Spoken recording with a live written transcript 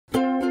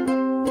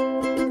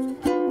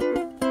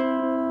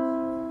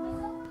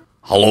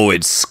Hello,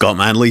 it's Scott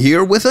Manley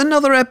here with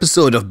another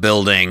episode of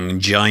Building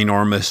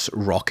Ginormous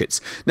Rockets.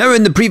 Now,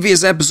 in the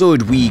previous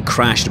episode, we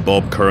crashed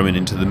Bob Kerman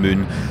into the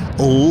moon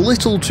a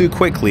little too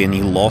quickly and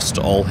he lost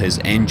all his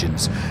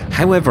engines.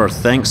 However,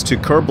 thanks to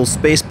Kerbal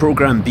Space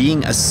Program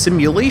being a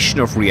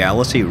simulation of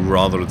reality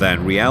rather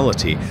than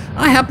reality,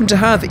 I happen to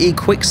have a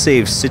quick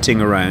save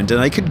sitting around and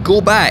I could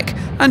go back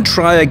and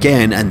try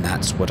again, and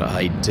that's what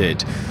I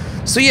did.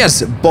 So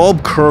yes,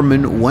 Bob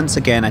Kerman once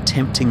again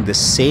attempting the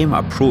same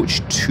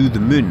approach to the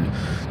moon.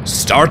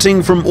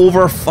 Starting from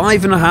over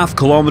 5.5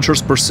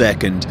 kilometers per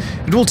second,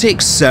 it will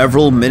take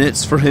several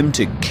minutes for him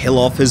to kill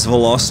off his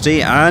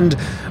velocity and,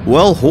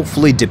 well,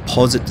 hopefully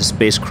deposit the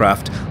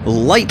spacecraft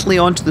lightly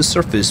onto the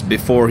surface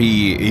before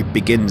he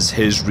begins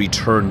his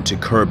return to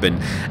Kerbin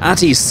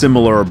at a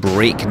similar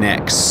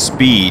breakneck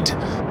speed.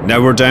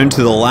 Now we're down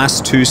to the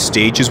last two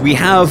stages. We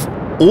have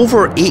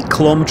over 8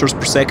 kilometers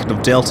per second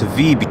of delta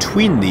V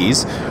between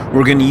these.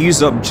 We're going to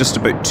use up just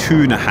about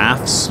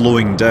 2.5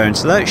 slowing down,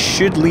 so that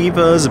should leave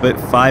us about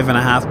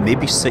 5.5,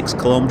 maybe 6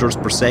 kilometers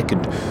per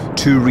second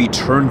to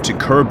return to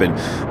Kerbin.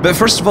 But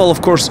first of all,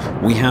 of course,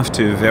 we have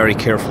to very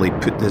carefully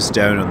put this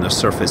down on the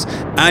surface,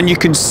 and you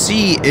can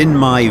see in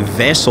my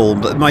vessel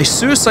that my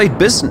suicide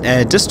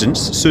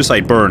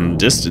burn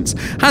distance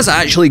has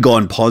actually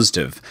gone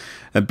positive.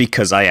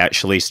 Because I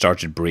actually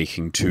started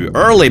braking too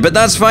early, but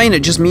that's fine.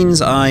 It just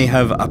means I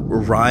have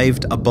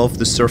arrived above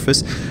the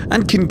surface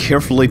and can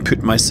carefully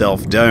put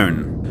myself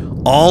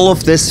down. All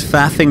of this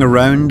faffing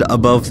around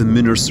above the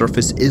lunar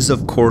surface is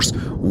of course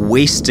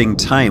wasting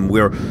time.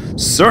 We're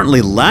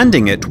certainly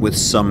landing it with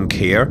some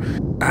care,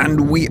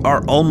 and we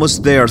are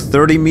almost there.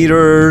 30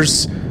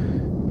 meters,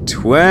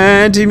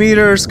 20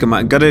 meters, come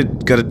on, gotta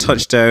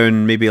touch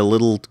down maybe a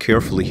little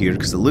carefully here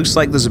because it looks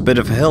like there's a bit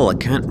of a hill, I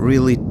can't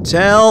really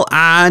tell,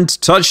 and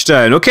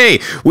touchdown. Okay,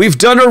 we've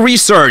done our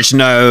research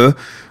now.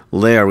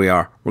 There we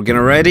are. We're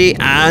gonna ready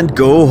and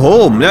go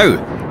home.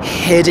 Now,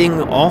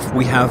 heading off,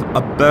 we have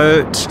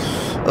about,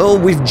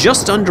 we've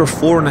just under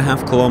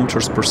 4.5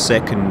 kilometers per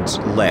second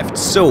left.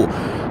 So,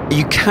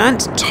 you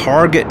can't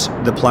target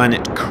the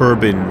planet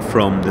Kerbin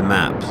from the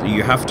map.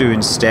 You have to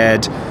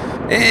instead,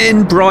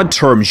 in broad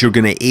terms, you're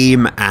going to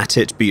aim at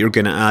it, but you're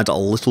going to add a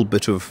little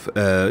bit of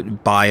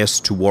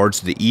bias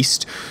towards the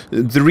east.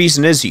 The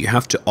reason is you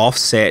have to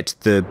offset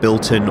the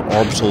built-in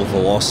orbital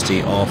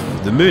velocity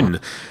of the moon.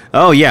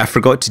 Oh yeah, I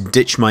forgot to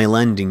ditch my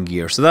landing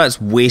gear, so that's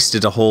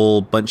wasted a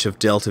whole bunch of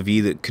delta V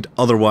that could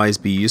otherwise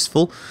be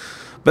useful.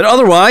 But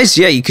otherwise,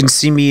 yeah, you can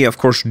see me, of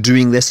course,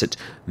 doing this at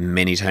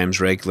many times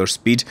regular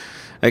speed,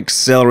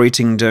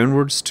 accelerating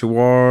downwards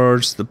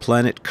towards the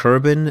planet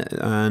Kerbin,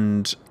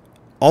 and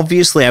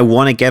obviously I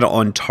want to get it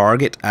on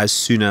target as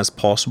soon as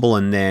possible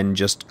and then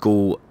just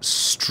go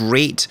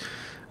straight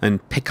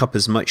and pick up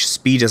as much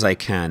speed as I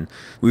can.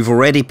 We've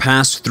already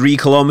passed 3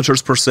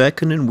 kilometers per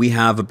second and we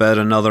have about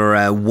another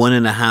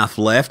 1.5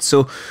 left,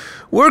 so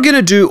we're going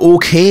to do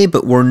okay,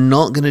 but we're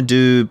not going to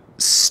do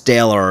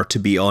stellar, to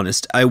be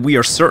honest. We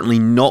are certainly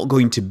not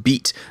going to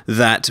beat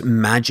that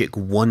magic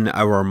 1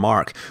 hour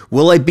mark.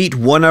 Will I beat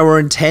 1 hour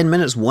and 10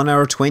 minutes, 1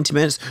 hour 20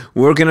 minutes?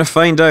 We're going to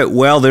find out.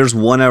 Well, there's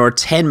 1 hour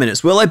 10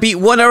 minutes. Will I beat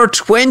 1 hour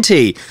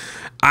 20?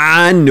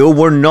 No,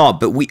 we're not,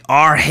 but we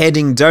are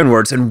heading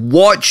downwards, and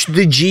watch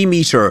the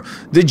G-meter.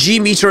 The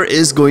G-meter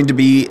is going to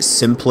be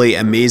simply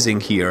amazing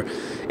here.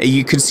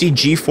 You can see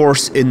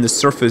G-force in the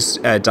surface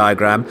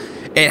diagram.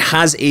 It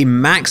has a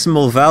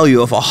maximal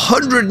value of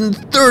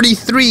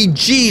 133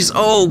 Gs.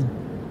 Oh,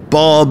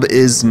 Bob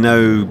is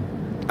now,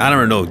 I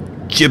don't know,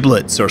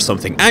 giblets or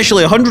something.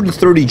 Actually,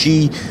 130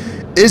 G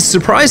is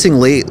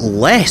surprisingly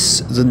less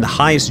than the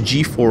highest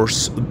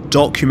G-force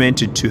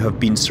documented to have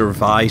been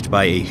survived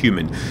by a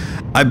human.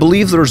 I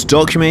believe there's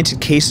documented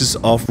cases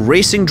of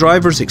racing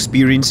drivers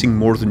experiencing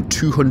more than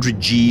 200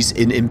 Gs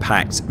in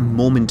impacts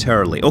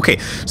momentarily. Okay,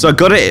 so I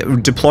gotta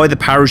deploy the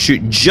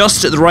parachute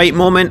just at the right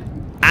moment.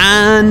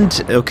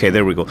 And, okay,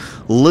 there we go.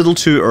 A little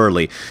too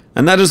early.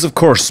 And that is, of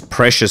course,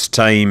 precious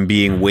time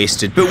being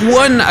wasted. But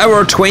 1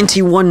 hour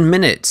 21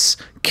 minutes.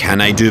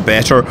 Can I do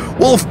better?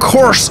 Well, of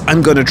course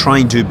I'm going to try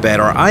and do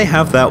better. I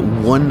have that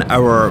 1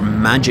 hour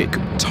magic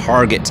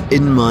target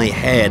in my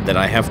head that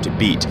I have to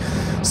beat.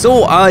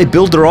 So I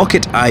build the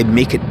rocket, I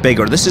make it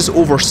bigger. This is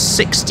over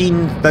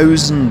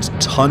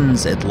 16,000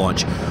 tons at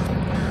launch.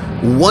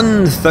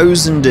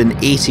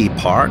 1,080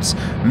 parts,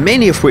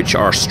 many of which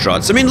are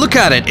struts. I mean, look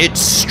at it. It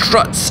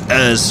struts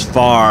as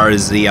far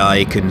as the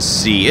eye can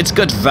see. It's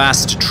got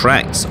vast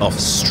tracts of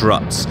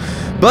struts.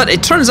 But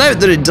it turns out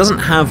that it doesn't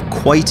have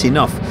quite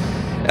enough.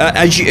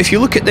 If you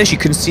look at this, you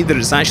can see that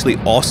it's actually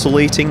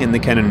oscillating in the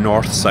kind of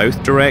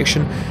north-south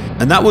direction.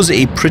 And that was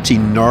a pretty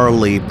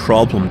gnarly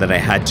problem that I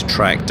had to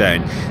track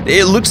down.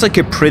 It looks like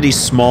a pretty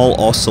small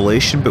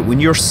oscillation, but when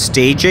you're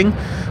staging,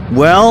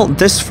 well,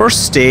 this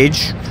first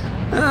stage,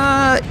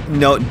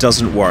 no, it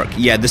doesn't work.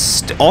 Yeah,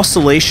 this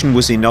oscillation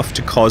was enough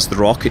to cause the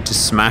rocket to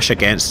smash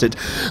against it,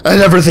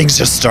 and everything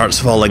just starts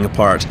falling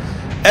apart.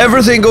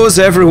 Everything goes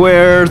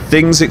everywhere,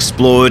 things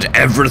explode,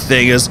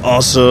 everything is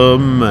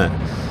awesome.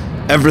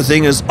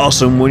 Everything is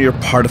awesome when you're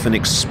part of an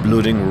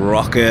exploding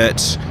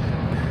rocket.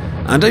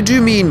 And I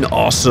do mean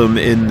awesome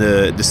in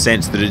the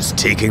sense that it's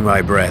taking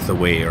my breath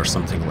away or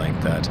something like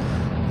that.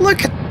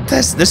 Look at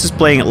this. This is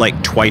playing at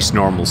like twice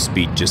normal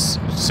speed, just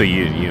so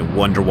you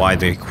wonder why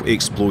the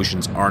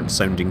explosions aren't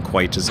sounding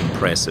quite as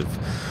impressive.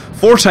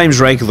 4 times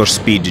regular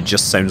speed, it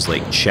just sounds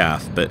like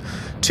chaff, but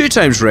 2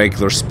 times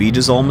regular speed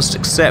is almost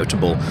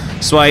acceptable.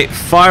 So I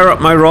fire up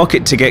my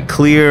rocket to get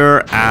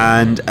clear,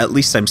 and at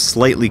least I'm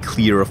slightly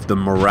clear of the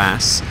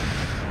morass.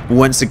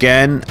 Once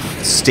again,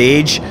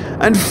 stage,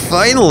 and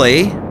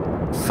finally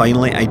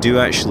I do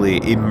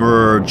actually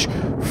emerge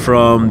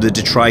from the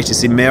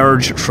detritus,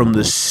 emerge from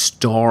the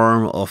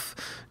storm of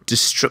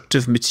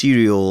destructive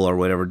material or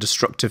whatever,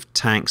 destructive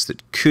tanks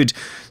that could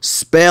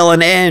spell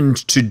an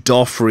end to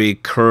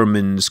Joffrey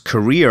Kerman's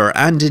career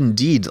and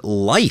indeed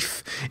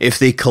life if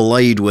they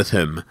collide with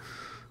him.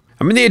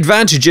 I mean, the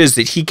advantage is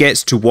that he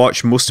gets to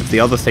watch most of the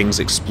other things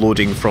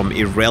exploding from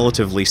a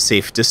relatively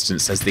safe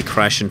distance as they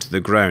crash into the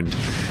ground.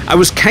 I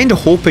was kind of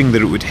hoping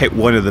that it would hit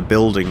one of the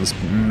buildings,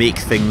 make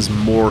things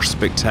more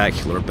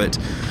spectacular, but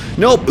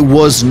nope, it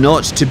was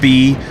not to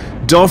be.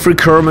 Joffrey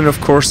Kerman, of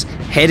course,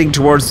 heading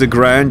towards the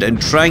ground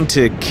and trying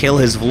to kill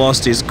his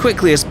velocity as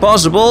quickly as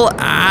possible,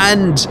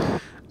 and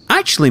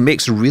actually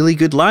makes a really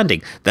good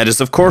landing. That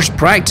is, of course,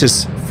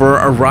 practice for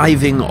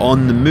arriving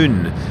on the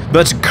moon.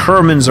 But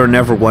Kermans are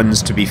never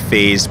ones to be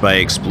fazed by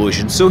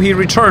explosions, so he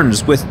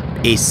returns with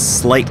a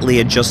slightly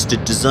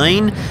adjusted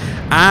design,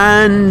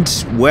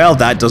 and, well,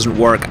 that doesn't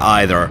work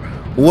either.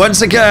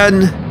 Once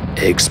again,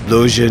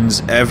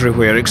 explosions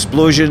everywhere.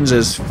 Explosions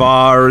as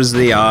far as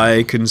the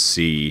eye can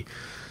see.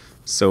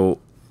 So,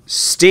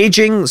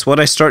 staging is what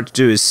I start to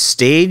do, is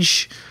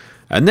stage,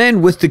 and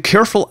then with the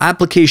careful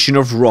application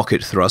of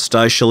rocket thrust,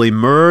 I shall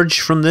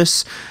emerge from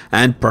this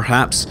and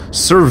perhaps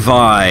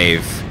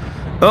survive.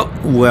 Oh,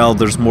 well,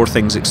 there's more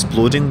things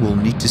exploding. We'll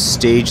need to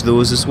stage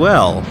those as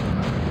well.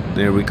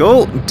 There we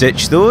go.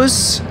 Ditch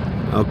those.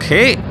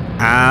 Okay.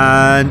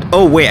 And,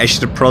 oh wait, I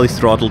should have probably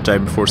throttled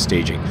down before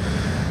staging.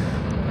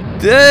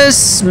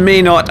 This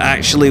may not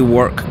actually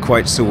work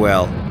quite so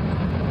well.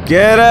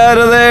 Get out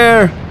of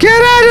there!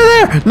 Get out of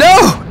there!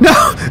 No! No!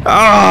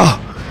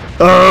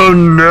 Oh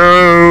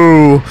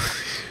no!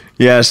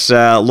 Yes,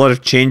 a lot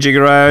of changing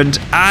around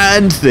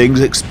and things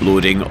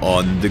exploding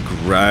on the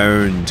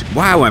ground.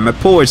 Wow, I'm a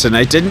poet and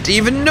I didn't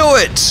even know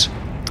it!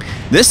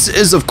 This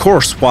is, of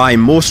course, why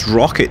most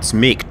rockets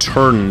make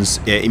turns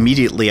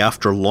immediately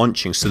after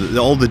launching, so that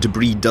all the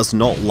debris does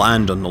not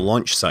land on the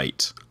launch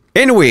site.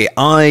 Anyway,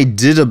 I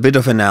did a bit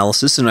of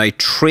analysis and I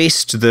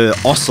traced the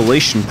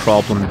oscillation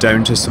problem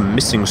down to some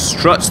missing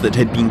struts that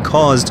had been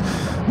caused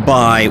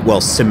by,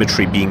 well,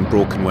 symmetry being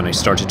broken when I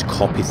started to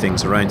copy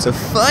things around. So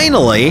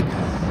finally,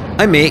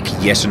 I make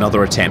yet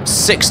another attempt.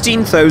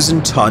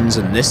 16,000 tons,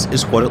 and this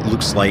is what it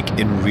looks like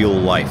in real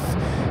life.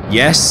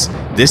 Yes,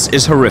 this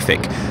is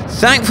horrific.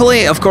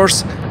 Thankfully, of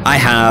course, I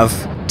have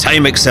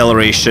time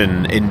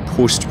acceleration in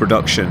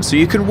post-production, so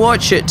you can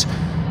watch it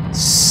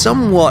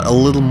somewhat a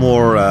little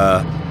more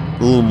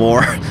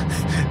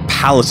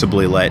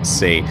palatably, let's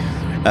say.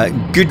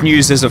 Good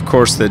news is, of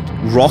course, that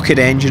rocket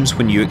engines,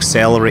 when you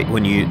accelerate,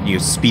 when you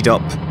speed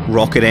up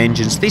rocket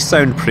engines, they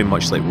sound pretty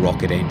much like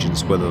rocket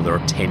engines, whether they're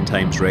 10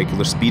 times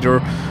regular speed or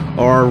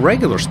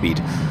regular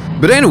speed.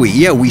 But anyway,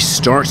 yeah, we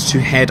start to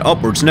head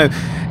upwards. Now,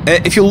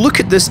 if you look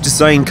at this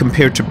design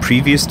compared to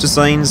previous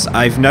designs,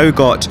 I've now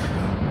got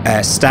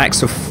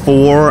stacks of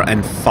 4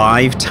 and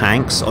 5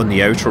 tanks on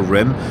the outer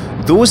rim.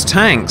 Those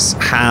tanks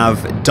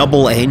have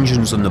double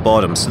engines on the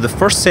bottom, so the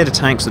first set of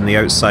tanks on the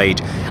outside,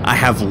 I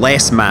have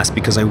less mass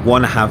because I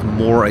want to have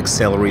more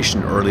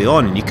acceleration early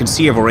on, and you can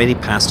see I've already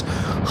passed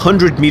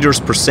 100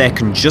 meters per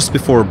second just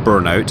before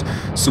burnout,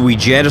 so we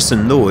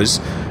jettison those.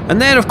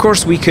 And then, of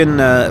course, we can,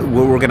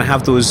 we're going to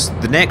have those,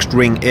 the next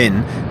ring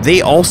in,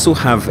 they also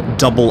have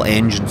double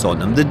engines on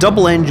them. The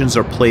double engines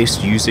are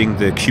placed using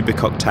the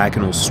cubic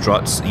octagonal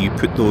struts. You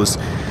put those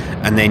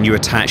and then you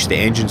attach the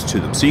engines to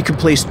them. So you can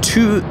place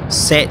 2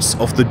 sets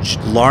of the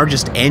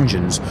largest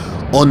engines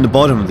on the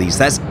bottom of these.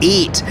 That's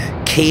 8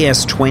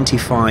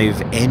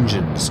 KS-25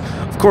 engines.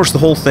 Of course, the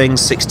whole thing,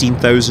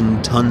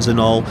 16,000 tons in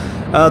all.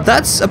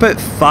 That's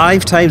about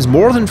 5 times,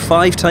 more than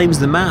 5 times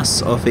the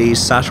mass of a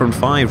Saturn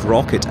V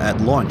rocket at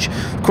launch.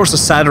 Of course, a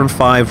Saturn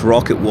V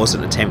rocket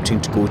wasn't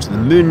attempting to go to the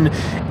moon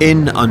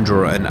in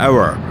under an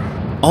hour.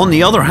 On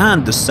the other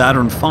hand, the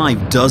Saturn V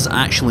does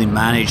actually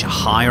manage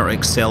higher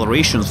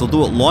accelerations,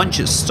 although at launch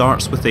it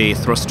starts with a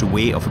thrust to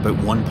weight of about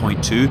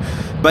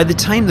 1.2. By the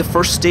time the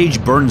first stage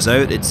burns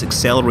out, it's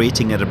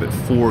accelerating at about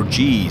 4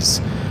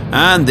 Gs.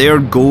 And there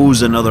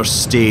goes another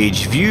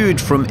stage, viewed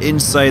from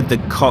inside the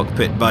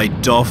cockpit by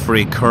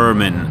Joffrey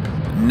Kerman.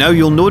 Now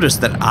you'll notice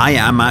that I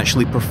am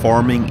actually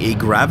performing a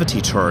gravity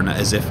turn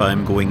as if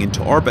I'm going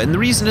into orbit, and the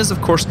reason is, of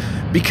course,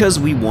 because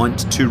we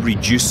want to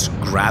reduce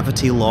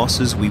gravity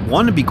losses. We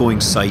want to be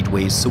going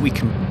sideways so we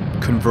can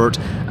convert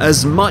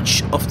as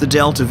much of the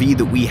delta V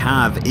that we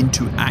have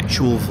into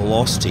actual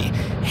velocity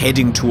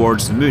heading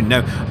towards the moon.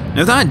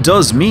 Now that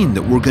does mean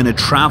that we're going to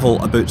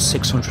travel about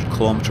 600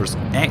 kilometers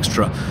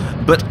extra,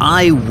 but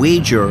I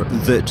wager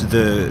that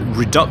the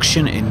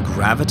reduction in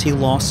gravity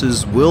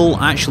losses will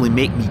actually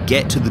make me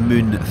get to the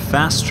moon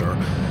faster,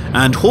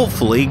 and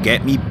hopefully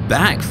get me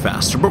back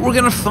faster, but we're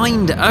going to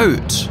find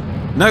out.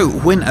 Now,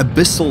 when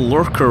Abyssal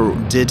Lurker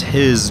did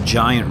his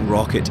giant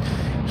rocket,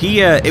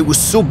 it was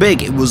so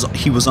big,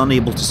 he was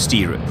unable to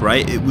steer it,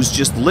 right? It was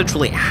just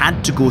literally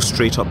had to go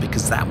straight up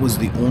because that was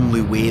the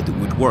only way that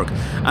would work.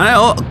 And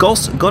I got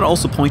to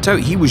also point out,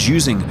 he was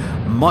using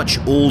much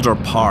older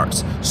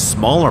parts,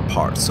 smaller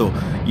parts, so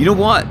you know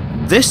what?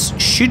 This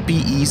should be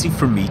easy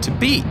for me to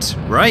beat,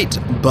 right?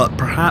 But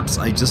perhaps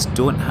I just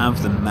don't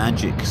have the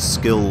magic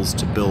skills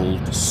to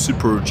build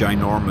super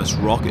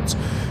ginormous rockets.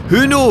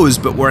 Who knows,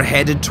 but we're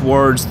headed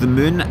towards the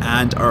moon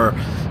and our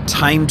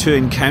time to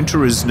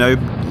encounter is now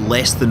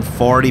less than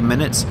 40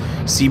 minutes.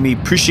 See me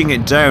pushing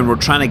it down, we're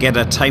trying to get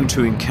a time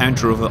to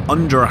encounter of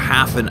under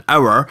half an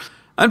hour.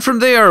 And from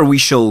there we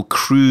shall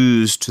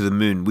cruise to the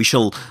moon. We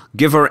shall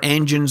give our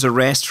engines a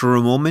rest for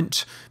a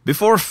moment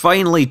before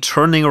finally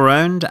turning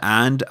around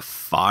and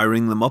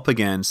firing them up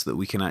again so that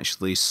we can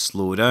actually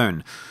slow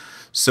down.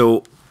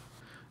 So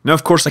now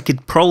of course I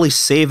could probably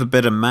save a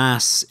bit of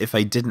mass if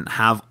I didn't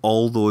have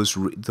all those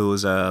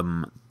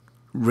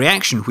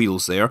reaction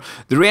wheels there.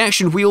 The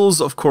reaction wheels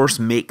of course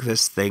make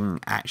this thing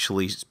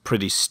actually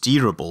pretty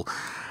steerable.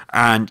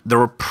 And they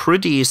were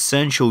pretty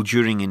essential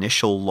during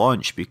initial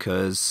launch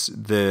because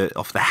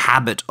of the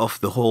habit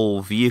of the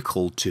whole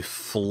vehicle to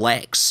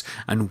flex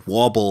and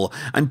wobble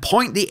and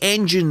point the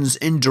engines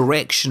in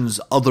directions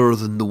other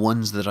than the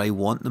ones that I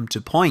want them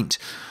to point.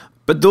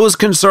 But those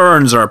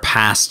concerns are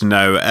past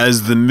now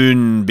as the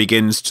moon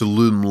begins to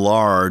loom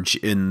large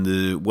in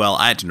the... well,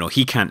 I don't know,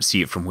 he can't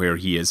see it from where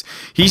he is.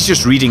 He's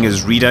just reading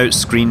his readout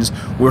screens.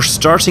 We're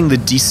starting the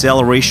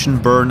deceleration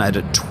burn at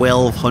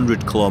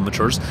 1200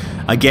 kilometers.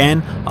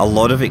 Again, a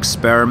lot of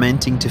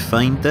experimenting to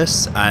find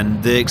this,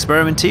 and the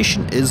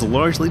experimentation is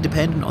largely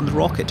dependent on the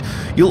rocket.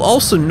 You'll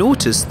also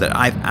notice that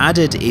I've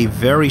added a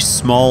very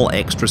small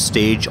extra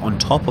stage on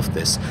top of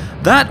this.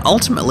 That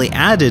ultimately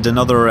added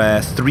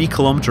another 3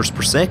 kilometers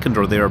per second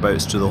or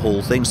thereabouts to the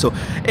whole thing, so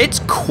it's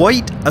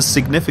quite a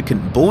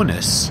significant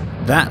bonus.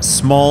 That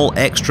small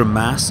extra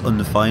mass on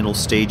the final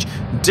stage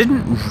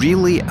didn't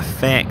really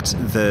affect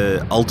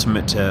the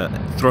ultimate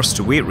thrust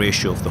to weight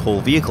ratio of the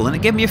whole vehicle, and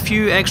it gave me a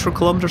few extra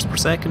kilometers per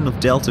second of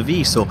delta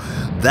V, so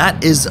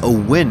that is a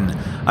win.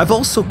 I've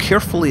also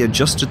carefully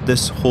adjusted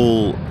this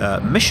whole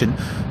mission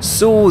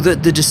so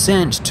that the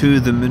descent to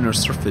the lunar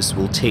surface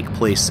will take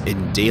place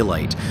in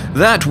daylight.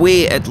 That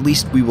way at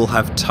least we will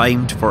have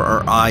time for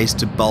our eyes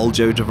to bulge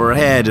out of our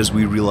head as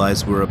we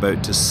realise we're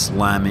about to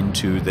slam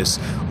into this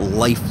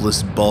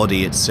lifeless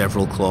body at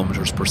several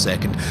kilometers per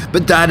second.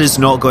 But that is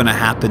not going to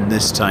happen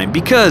this time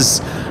because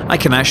I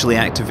can actually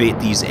activate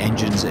these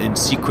engines in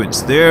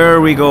sequence.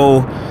 There we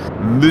go.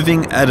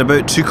 Moving at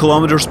about 2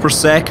 kilometers per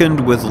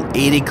second with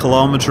 80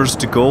 kilometers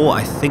to go.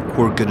 I think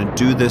we're gonna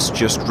do this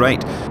just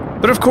right.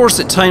 But of course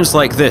at times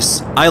like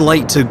this, I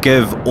like to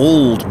give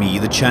old me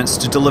the chance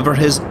to deliver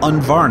his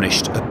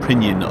unvarnished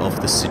opinion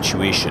of the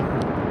situation.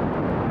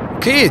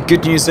 Okay,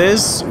 good news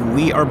is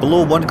we are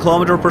below 1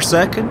 kilometer per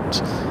second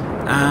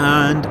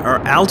and our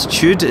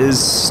altitude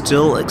is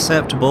still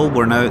acceptable.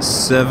 We're now at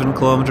 7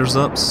 kilometers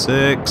up,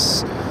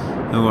 6.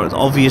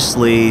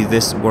 Obviously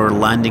we're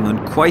landing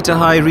on quite a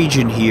high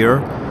region here.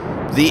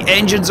 The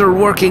engines are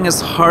working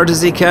as hard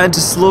as they can to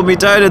slow me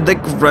down, and the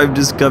ground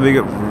is coming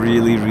up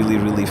really, really,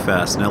 really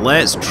fast. Now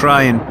let's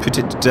try and put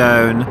it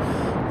down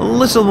a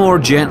little more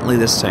gently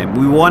this time.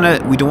 We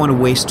don't want to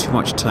waste too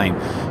much time.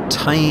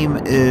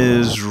 Time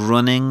is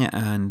running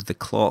and the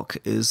clock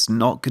is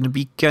not going to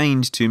be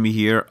kind to me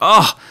here.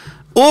 Oh!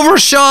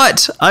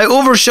 Overshot! I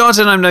overshot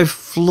and I'm now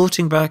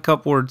floating back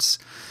upwards.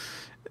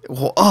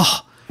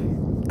 Oh!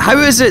 How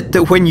is it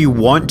that when you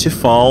want to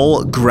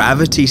fall,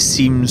 gravity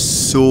seems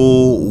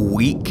so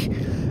weak,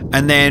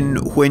 and then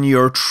when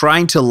you're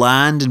trying to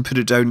land and put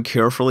it down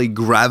carefully,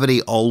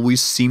 gravity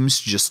always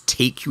seems to just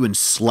take you and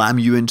slam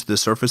you into the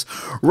surface?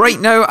 Right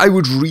now, I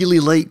would really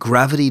like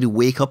gravity to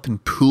wake up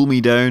and pull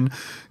me down.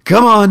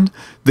 Come on,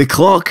 the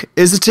clock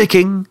is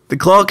ticking. The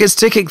clock is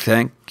ticking,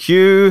 thank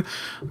you.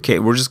 Okay,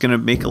 we're just going to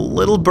make a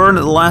little burn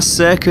at the last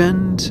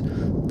second.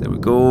 There we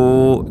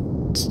go.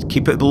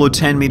 Keep it below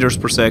 10 meters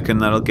per second,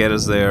 that'll get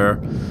us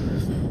there.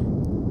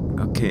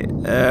 Okay,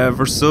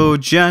 ever so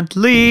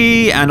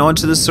gently, and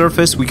onto the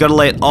surface. We gotta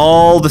let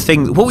all the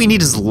things... what we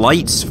need is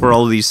lights for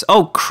all of these...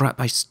 oh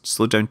crap, I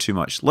slowed down too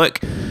much.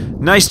 Look,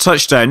 nice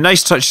touchdown,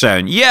 nice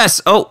touchdown.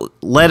 Yes, oh,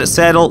 let it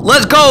settle.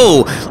 Let's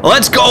go!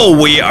 Let's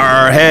go! We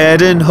are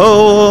heading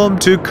home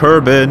to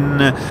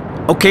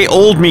Kerbin. Okay,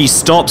 old me,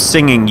 stop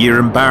singing, you're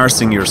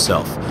embarrassing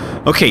yourself.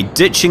 Okay,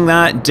 ditching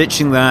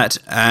that,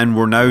 and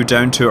we're now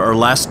down to our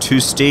last 2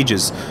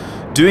 stages.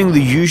 doing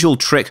the usual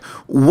trick.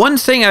 One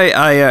thing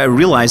I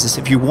realized is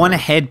if you want to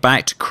head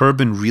back to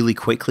Kerbin really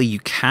quickly, you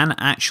can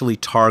actually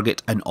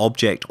target an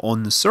object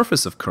on the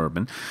surface of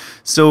Kerbin.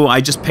 So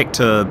I just picked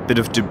a bit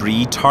of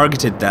debris,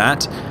 targeted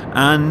that,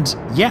 and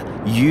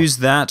yeah, used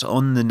that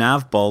on the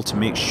nav ball to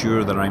make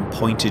sure that I'm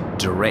pointed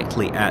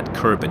directly at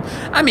Kerbin.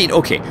 I mean,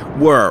 okay,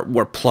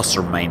 we're plus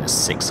or minus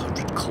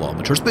 600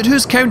 kilometers, but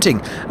who's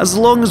counting? As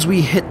long as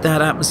we hit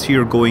that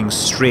atmosphere going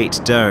straight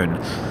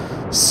down.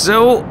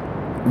 So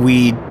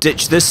we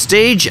ditch this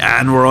stage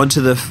and we're on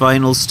to the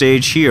final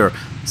stage here.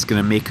 It's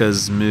going to make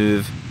us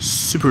move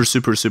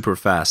super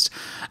fast.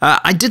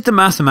 I did the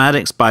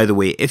mathematics, by the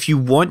way. If you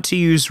want to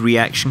use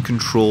reaction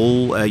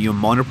control, your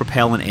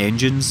monopropellant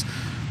engines,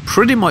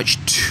 pretty much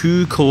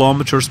 2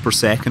 kilometers per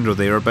second or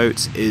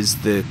thereabouts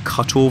is the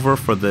cutover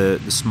for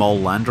the small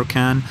lander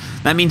can.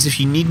 That means if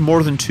you need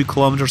more than 2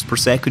 kilometers per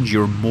second,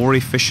 you're more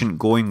efficient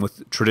going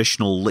with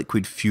traditional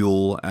liquid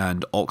fuel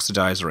and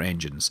oxidizer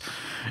engines.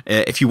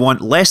 If you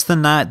want less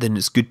than that, then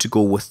it's good to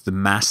go with the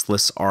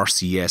massless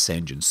RCS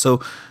engines.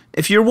 So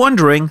if you're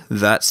wondering,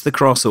 that's the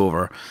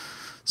crossover.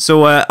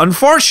 So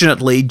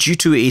unfortunately, due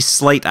to a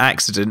slight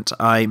accident,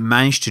 I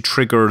managed to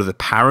trigger the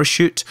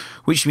parachute,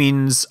 which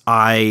means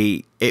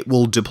it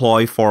will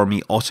deploy for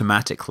me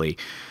automatically.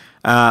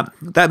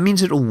 That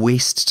means it'll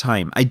waste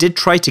time. I did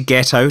try to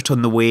get out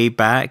on the way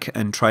back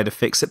and try to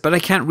fix it, but I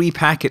can't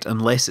repack it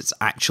unless it's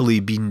actually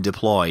been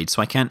deployed.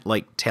 So I can't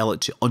tell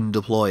it to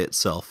undeploy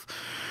itself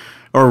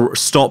or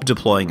stop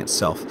deploying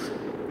itself.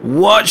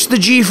 Watch the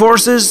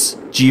G-forces.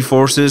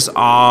 G-forces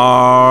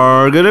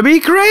are gonna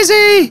be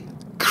crazy.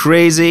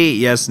 Crazy,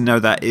 yes, now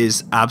that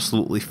is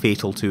absolutely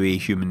fatal to a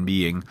human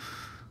being.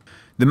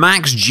 The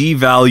max G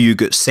value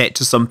got set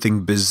to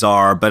something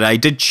bizarre, but I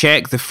did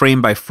check the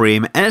frame by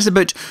frame, and it's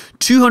about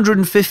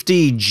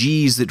 250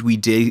 Gs that we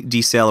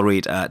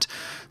decelerate at.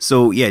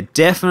 So yeah,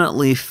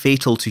 definitely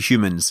fatal to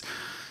humans.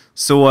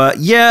 So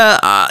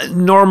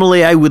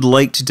normally I would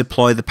like to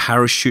deploy the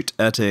parachute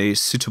at a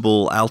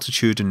suitable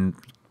altitude and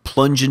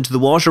plunge into the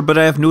water, but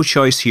I have no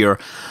choice here.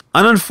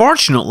 And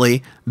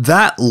unfortunately,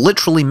 that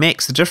literally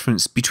makes the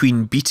difference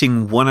between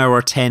beating 1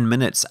 hour 10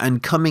 minutes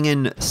and coming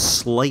in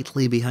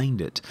slightly behind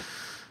it.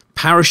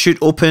 Parachute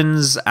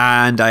opens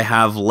and I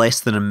have less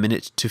than a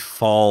minute to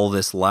fall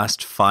this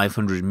last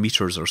 500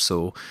 meters or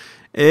so.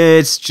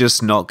 It's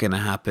just not gonna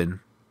happen.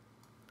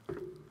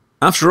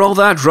 After all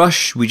that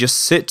rush, we just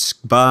sit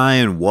by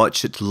and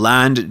watch it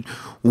land.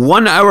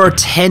 1 hour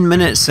 10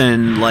 minutes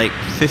and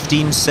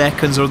 15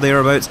 seconds or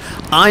thereabouts.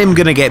 I'm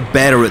gonna get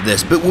better at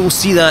this, but we'll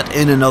see that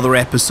in another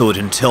episode.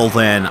 Until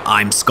then,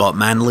 I'm Scott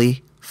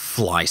Manley.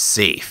 Fly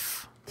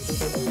safe.